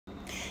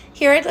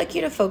Here I'd like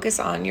you to focus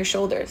on your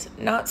shoulders,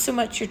 not so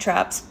much your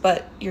traps,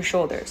 but your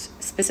shoulders,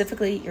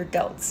 specifically your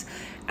delts.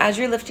 As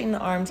you're lifting the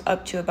arms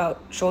up to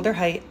about shoulder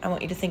height, I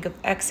want you to think of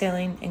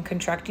exhaling and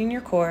contracting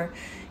your core,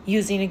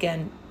 using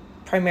again,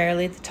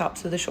 primarily the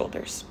tops of the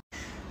shoulders.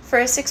 For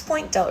a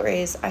 6-point delt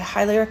raise, I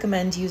highly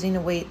recommend using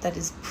a weight that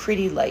is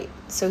pretty light.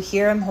 So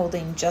here I'm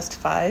holding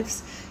just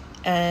 5s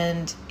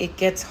and it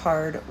gets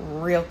hard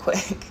real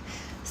quick.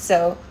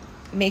 So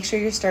make sure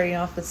you're starting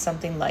off with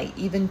something light,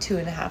 even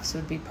 2.5s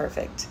would be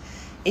perfect.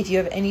 If you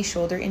have any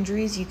shoulder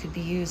injuries, you could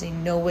be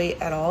using no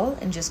weight at all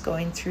and just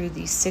going through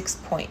these 6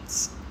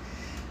 points.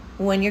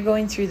 When you're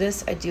going through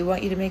this, I do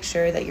want you to make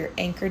sure that you're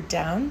anchored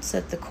down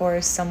so that the core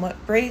is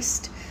somewhat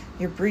braced,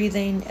 you're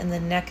breathing, and the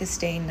neck is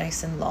staying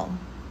nice and long.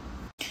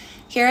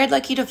 Here I'd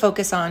like you to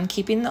focus on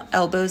keeping the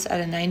elbows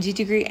at a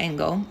 90-degree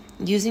angle,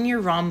 using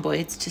your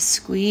rhomboids to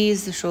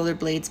squeeze the shoulder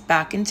blades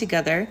back in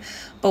together,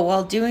 but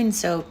while doing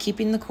so,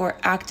 keeping the core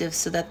active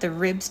so that the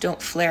ribs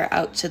don't flare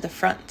out to the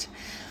front.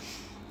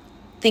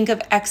 Think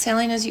of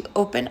exhaling as you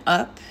open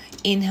up,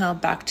 inhale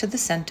back to the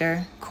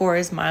center, core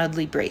is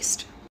mildly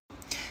braced.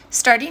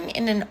 Starting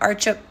in an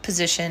arch-up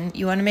position,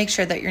 you want to make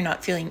sure that you're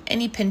not feeling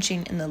any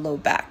pinching in the low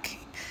back.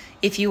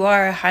 If you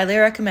are, I highly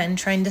recommend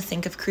trying to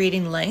think of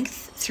creating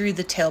length through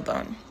the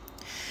tailbone.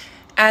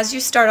 As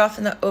you start off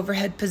in the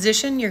overhead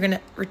position, you're going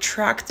to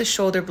retract the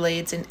shoulder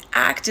blades and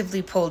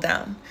actively pull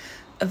down.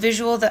 A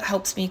visual that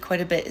helps me quite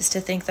a bit is to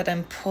think that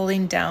I'm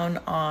pulling down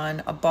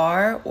on a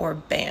bar or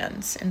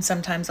bands, and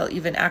sometimes I'll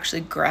even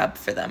actually grab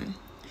for them.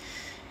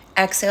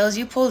 Exhale as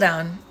you pull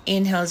down,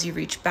 inhale as you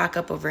reach back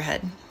up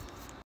overhead.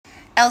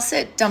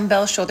 L-sit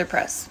dumbbell shoulder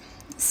press.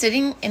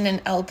 Sitting in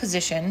an L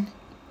position,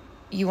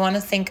 you want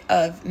to think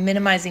of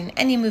minimizing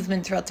any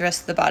movement throughout the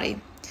rest of the body.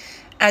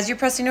 As you're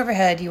pressing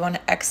overhead, you want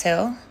to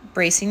exhale,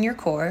 bracing your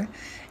core.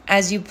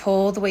 As you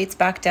pull the weights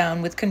back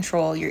down with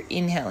control, you're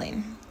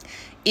inhaling.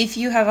 If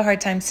you have a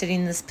hard time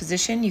sitting in this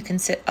position, you can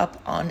sit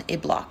up on a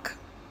block.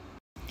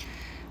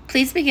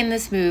 Please begin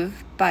this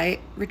move by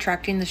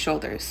retracting the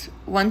shoulders.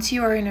 Once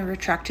you are in a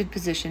retracted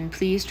position,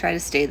 please try to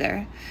stay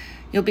there.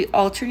 You'll be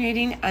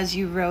alternating as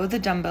you row the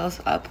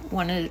dumbbells up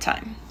one at a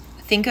time.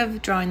 Think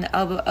of drawing the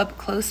elbow up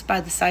close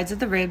by the sides of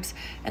the ribs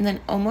and then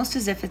almost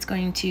as if it's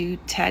going to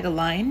tag a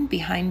line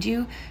behind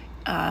you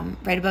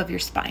right above your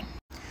spine.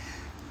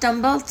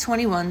 Dumbbell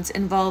 21s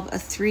involve a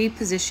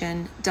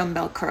 3-position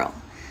dumbbell curl.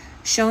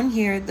 Shown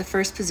here, the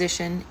first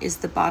position is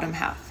the bottom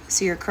half,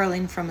 so you're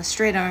curling from a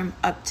straight arm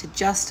up to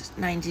just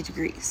 90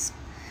 degrees.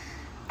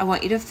 I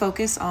want you to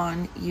focus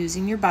on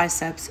using your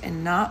biceps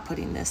and not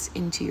putting this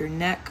into your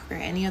neck or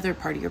any other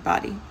part of your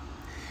body.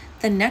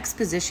 The next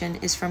position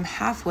is from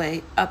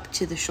halfway up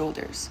to the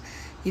shoulders.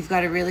 You've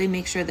got to really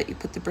make sure that you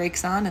put the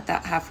brakes on at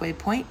that halfway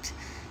point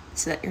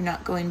so that you're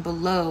not going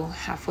below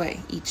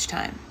halfway each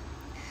time.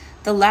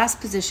 The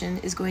last position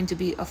is going to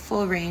be a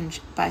full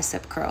range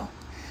bicep curl.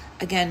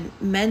 Again,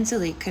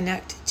 mentally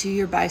connect to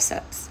your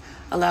biceps.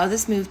 Allow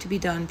this move to be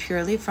done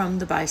purely from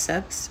the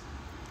biceps.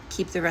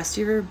 Keep the rest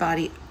of your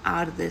body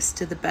out of this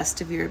to the best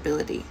of your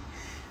ability.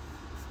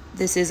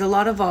 This is a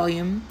lot of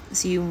volume,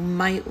 so you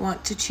might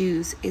want to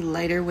choose a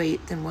lighter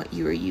weight than what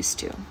you are used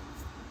to.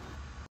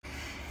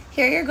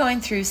 Here you're going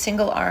through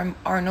single arm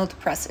Arnold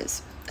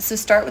presses. So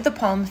start with the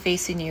palm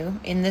facing you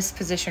in this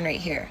position right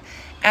here.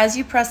 As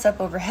you press up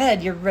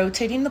overhead, you're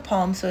rotating the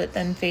palm so it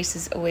then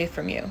faces away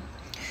from you.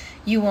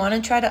 You want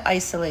to try to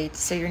isolate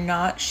so you're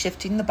not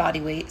shifting the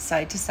body weight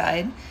side to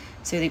side,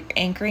 so that you're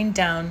anchoring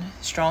down,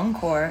 strong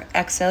core.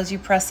 Exhale as you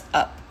press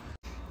up.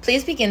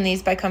 Please begin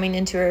these by coming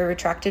into a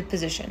retracted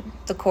position.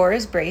 The core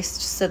is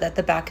braced so that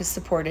the back is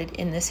supported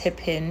in this hip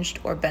hinged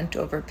or bent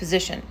over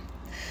position.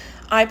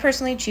 I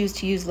personally choose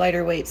to use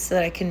lighter weights so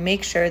that I can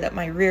make sure that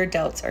my rear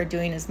delts are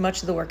doing as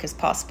much of the work as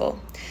possible.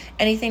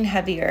 Anything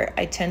heavier,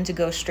 I tend to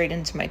go straight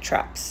into my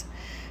traps.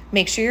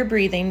 Make sure you're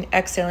breathing,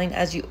 exhaling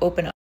as you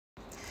open up.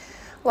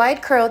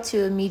 Wide curl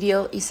to a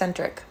medial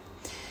eccentric.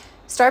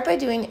 Start by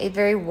doing a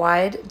very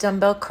wide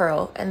dumbbell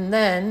curl and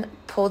then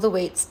pull the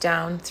weights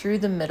down through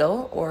the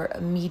middle or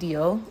a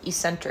medial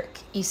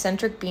eccentric.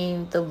 Eccentric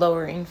being the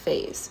lowering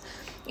phase.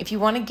 If you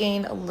want to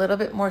gain a little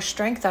bit more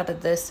strength out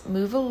of this,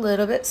 move a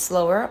little bit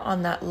slower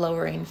on that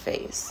lowering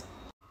phase.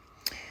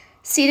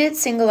 Seated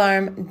single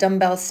arm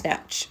dumbbell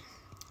snatch.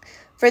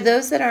 For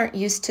those that aren't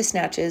used to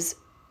snatches,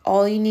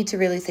 all you need to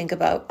really think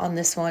about on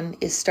this one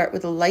is start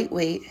with a light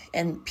weight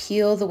and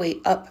peel the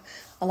weight up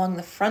along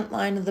the front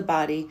line of the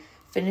body,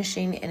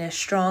 finishing in a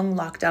strong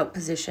locked out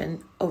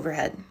position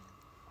overhead.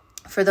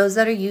 For those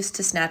that are used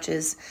to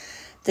snatches,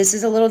 this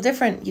is a little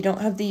different. You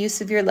don't have the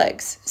use of your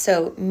legs.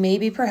 So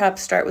maybe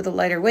perhaps start with a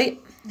lighter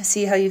weight,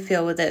 see how you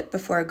feel with it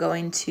before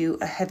going to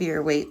a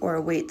heavier weight or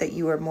a weight that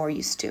you are more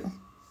used to.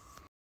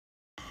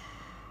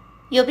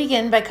 You'll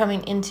begin by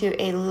coming into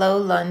a low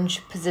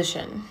lunge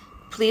position.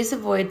 Please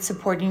avoid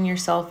supporting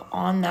yourself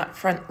on that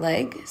front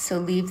leg, so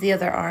leave the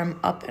other arm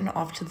up and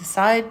off to the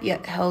side,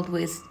 yet held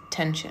with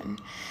tension.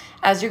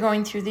 As you're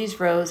going through these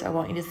rows, I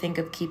want you to think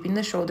of keeping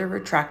the shoulder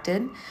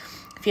retracted,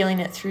 feeling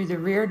it through the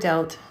rear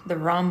delt, the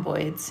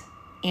rhomboids,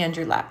 and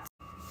your lats.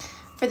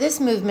 For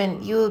this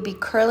movement, you will be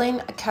curling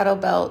a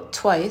kettlebell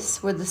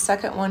twice, with the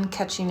second one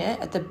catching it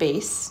at the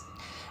base,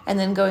 and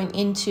then going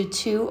into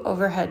 2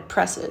 overhead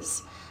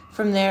presses.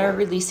 From there,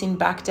 releasing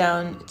back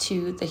down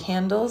to the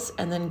handles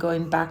and then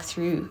going back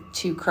through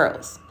 2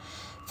 curls.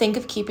 Think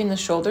of keeping the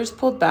shoulders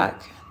pulled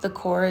back, the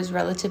core is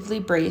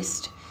relatively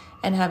braced,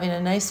 and having a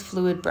nice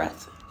fluid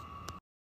breath.